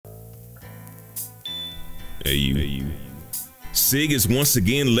Hey you. SIG is once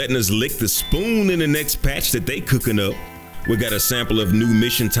again letting us lick the spoon in the next patch that they cooking up. We got a sample of new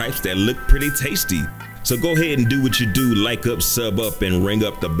mission types that look pretty tasty. So go ahead and do what you do, like up, sub up, and ring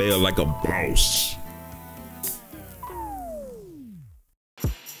up the bell like a boss.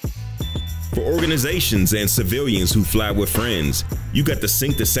 For organizations and civilians who fly with friends, you got the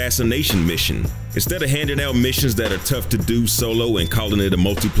synced assassination mission. Instead of handing out missions that are tough to do solo and calling it a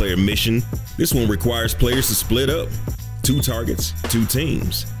multiplayer mission, this one requires players to split up. 2 targets, 2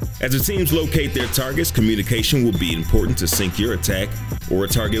 teams. As the teams locate their targets, communication will be important to sync your attack, or a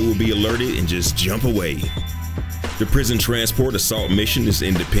target will be alerted and just jump away. The prison transport assault mission is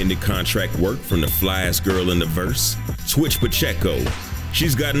independent contract work from the flyest girl in the verse, Twitch Pacheco.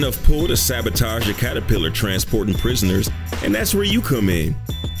 She's got enough pull to sabotage a caterpillar transporting prisoners, and that's where you come in.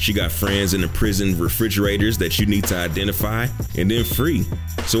 She got friends in the prison refrigerators that you need to identify and then free.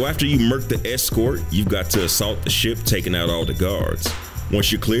 So after you murk the escort, you've got to assault the ship, taking out all the guards.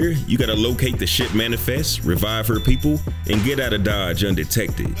 Once you're clear, you gotta locate the ship manifest, revive her people, and get out of Dodge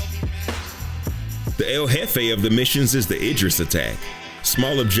undetected. The El Jefe of the missions is the Idris attack.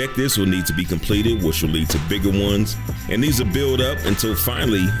 Small objectives will need to be completed, which will lead to bigger ones, and these will build up until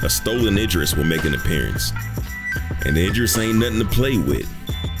finally a stolen Idris will make an appearance. And the Idris ain't nothing to play with.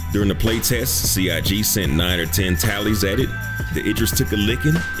 During the playtest, CIG sent 9 or 10 tallies at it. The Idris took a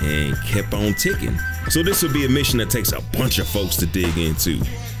licking and kept on ticking. So this will be a mission that takes a bunch of folks to dig into.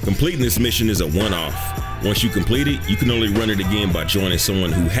 Completing this mission is a one-off. Once you complete it, you can only run it again by joining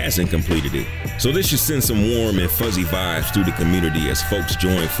someone who hasn't completed it. So this should send some warm and fuzzy vibes through the community as folks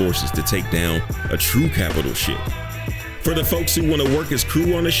join forces to take down a true capital ship. For the folks who want to work as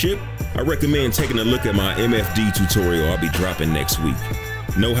crew on a ship, I recommend taking a look at my MFD tutorial I'll be dropping next week.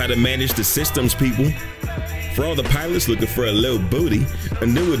 Know how to manage the systems, people? For all the pilots looking for a little booty, a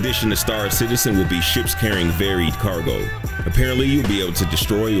new addition to Star Citizen will be ships carrying varied cargo. Apparently, you'll be able to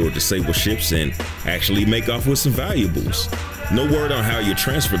destroy or disable ships and actually make off with some valuables. No word on how you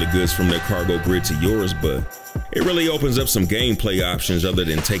transfer the goods from their cargo grid to yours, but it really opens up some gameplay options other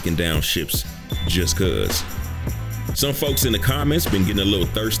than taking down ships just cuz. Some folks in the comments been getting a little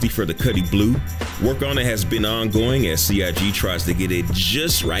thirsty for the Cuddy Blue. Work on it has been ongoing as CIG tries to get it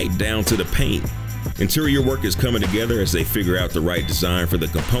just right down to the paint. Interior work is coming together as they figure out the right design for the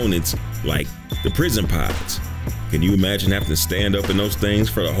components, like the prison pods. Can you imagine having to stand up in those things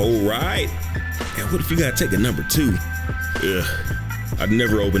for the whole ride? And what if you gotta take a number 2? Ugh, I'd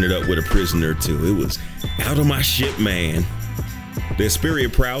never open it up with a prisoner too. It was out of my ship, man. The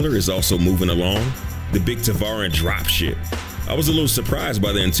Asperia Prowler is also moving along, the big Tavaran dropship. I was a little surprised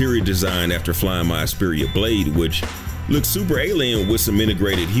by the interior design after flying my Asperia Blade, which looks super alien with some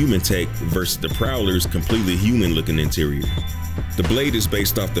integrated human tech versus the Prowler's completely human looking interior. The Blade is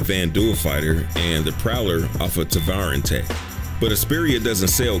based off the Vanduul fighter and the Prowler off of Tavaran tech. But Asperia doesn't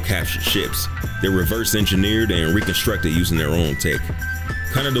sell captured ships. They're reverse engineered and reconstructed using their own tech.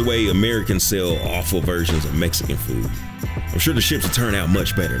 Kind of the way Americans sell awful versions of Mexican food. I'm sure the ships will turn out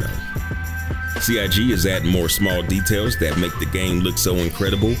much better though. CIG is adding more small details that make the game look so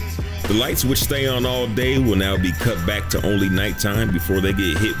incredible. The lights, which stay on all day, will now be cut back to only nighttime before they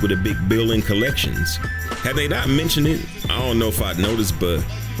get hit with a big bill in collections. Had they not mentioned it, I don't know if I'd noticed, but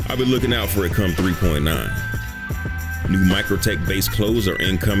I've been looking out for it come 3.9. New Microtech base clothes are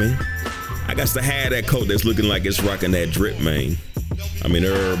incoming. I got to have that coat that's looking like it's rocking that drip, man. I mean,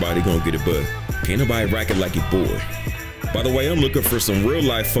 everybody gonna get it, but can't nobody rock it like your boy. By the way, I'm looking for some real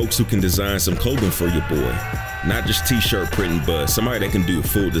life folks who can design some clothing for your boy. Not just t-shirt printing, but somebody that can do a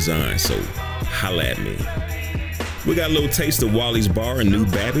full design, so holla at me. We got a little taste of Wally's Bar and New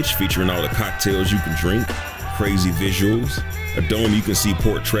Babbage featuring all the cocktails you can drink, crazy visuals, a dome you can see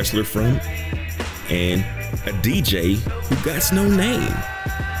Port Tressler from, and a DJ who got no name.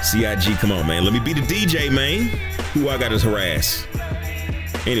 CIG, come on, man, let me be the DJ, man. Who I gotta harass?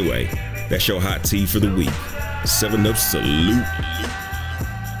 Anyway, that's your hot tea for the week. 7 Up salute.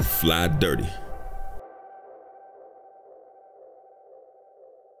 Fly dirty.